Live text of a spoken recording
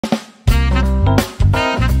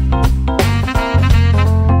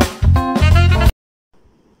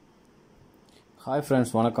Hi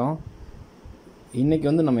friends, வணக்கம். இன்றைக்கி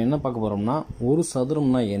வந்து நம்ம என்ன பார்க்க போகிறோம்னா, ஒரு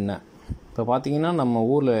சதுரம்னா என்ன. இப்போ பார்த்திங்கன்னா நம்ம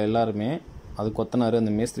ஊரில் எல்லாருமே அது கொத்தனார்,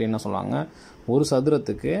 அந்த மேஸ்திரி என்ன சொல்லுவாங்க, ஒரு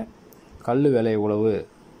சதுரத்துக்கு கல் விலை இவ்வளவு,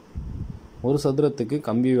 ஒரு சதுரத்துக்கு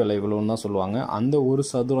கம்பி விலை இவ்வளவுன்னு தான் சொல்லுவாங்க. அந்த ஒரு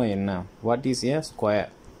சதுரம் என்ன, what is a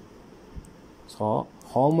square. So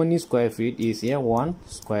how many square feet is a one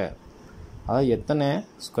square. அதாவது எத்தனை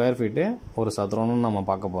ஸ்கொயர் ஃபீட்டு ஒரு சதுரம்னு நம்ம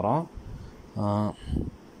பார்க்க போகிறோம்.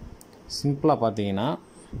 சிம்பிளாக பார்த்தீங்கன்னா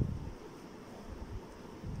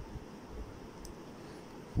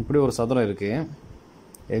இப்படி ஒரு சதுரம் இருக்குது.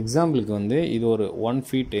 எக்ஸாம்பிளுக்கு வந்து இது ஒரு 1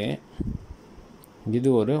 ஃபீட்டு, இது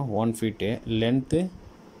ஒரு 1 ஃபீட்டு லென்த்து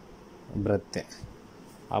பிரெத்து.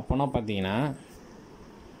 அப்போனா பார்த்தீங்கன்னா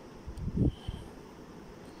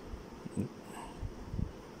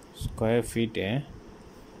square feet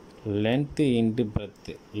length into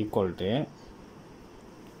breadth equal to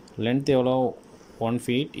length எவ்வளோ 1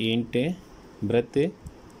 ஃபீட் இன்ட்டு பிரெத்து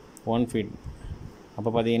 1 ஃபீட். அப்போ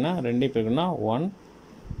பார்த்தீங்கன்னா 2 பேருக்குன்னா 1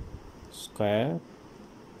 ஸ்கொயர்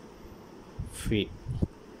ஃபீட்.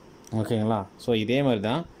 ஓகேங்களா. ஸோ இதே மாதிரி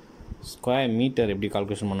தான் ஸ்கொயர் மீட்டர் எப்படி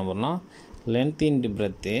கால்குலேஷன் பண்ண போகிறோம்னா, length into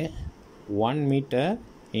breadth 1 metre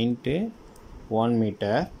into 1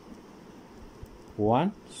 metre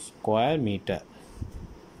 1 square metre.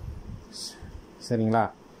 சரிங்களா.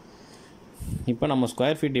 இப்போ நம்ம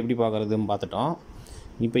ஸ்கொயர் ஃபீட் எப்படி பார்க்குறதுன்னு பார்த்துட்டோம்.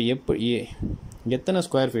 இப்போ எத்தனை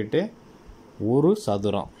ஸ்கொயர் ஃபீட்டு ஒரு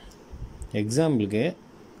சதுரம். எக்ஸாம்பிளுக்கு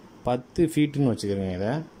 10 ஃபீட்டுன்னு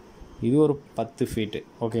வச்சுக்கிறோங்க. இது ஒரு 10 ஃபீட்டு.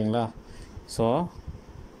 ஓகேங்களா. So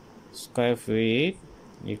square feet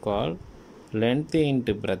equal length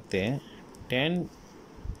into breadth 10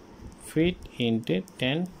 feet into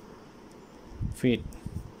 10 feet.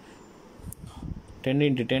 10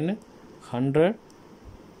 into 10 100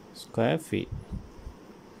 square feet.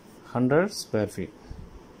 100 square feet.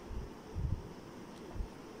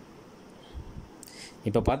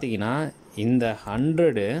 இப்போ பார்த்தீங்கன்னா இந்த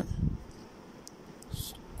 100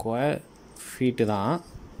 ஸ்கொயர் ஃபீட்டு தான்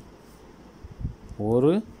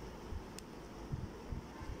ஒரு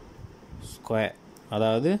ஸ்கொயர்,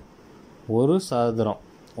 அதாவது ஒரு சதுரம்.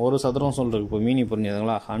 ஒரு சதுரம் சொல்கிறதுக்கு இப்போ மீனிங்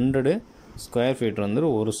புரிஞ்சுதுங்களா. 100 ஸ்கொயர் ஃபீட் வந்து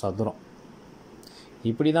ஒரு சதுரம்.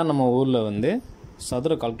 இப்படி தான் நம்ம ஊரில் வந்து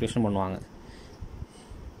சதுர கால்குலேஷன் பண்ணுவாங்க.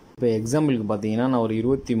 இப்போ எக்ஸாம்பிளுக்கு பார்த்தீங்கன்னா நான் ஒரு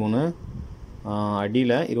 23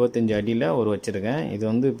 அடியில் 25 அடியில் ஒரு வச்சுருக்கேன். இது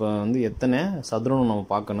வந்து இப்போ வந்து எத்தனை சதுரம்னு நம்ம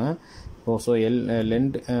பார்க்கணும். இப்போ ஸோ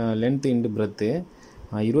லென்த்து இன்ட்டு பிரெத்து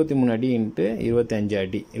 23 அடி இன்ட்டு 25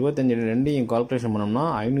 அடி. 25 அடி ரெண்டையும் கால்குலேஷன் பண்ணோம்னா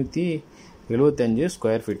 575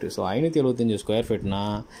 ஸ்கொயர் ஃபீட்டு. ஸோ 575 ஸ்கொயர் ஃபீட்னா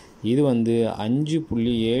இது வந்து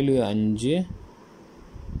 5.75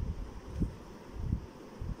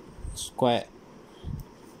 ஸ்கொயர்,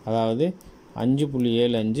 அதாவது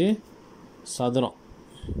 5.75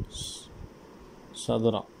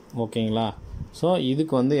 சதுரம். ஓகேங்களா. ஸோ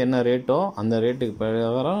இதுக்கு வந்து என்ன ரேட்டோ அந்த ரேட்டுக்கு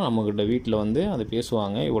பிரகாரம் நம்மக்கிட்ட வீட்டில் வந்து அதை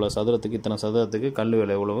பேசுவாங்க. இவ்வளோ சதுரத்துக்கு இத்தனை சதுரத்துக்கு கல்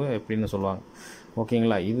விலை இவ்வளவு எப்படின்னு சொல்லுவாங்க.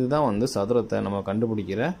 ஓகேங்களா. இதுதான் வந்து சதுரத்தை நம்ம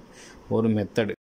கண்டுபிடிக்கிற ஒரு மெத்தடு.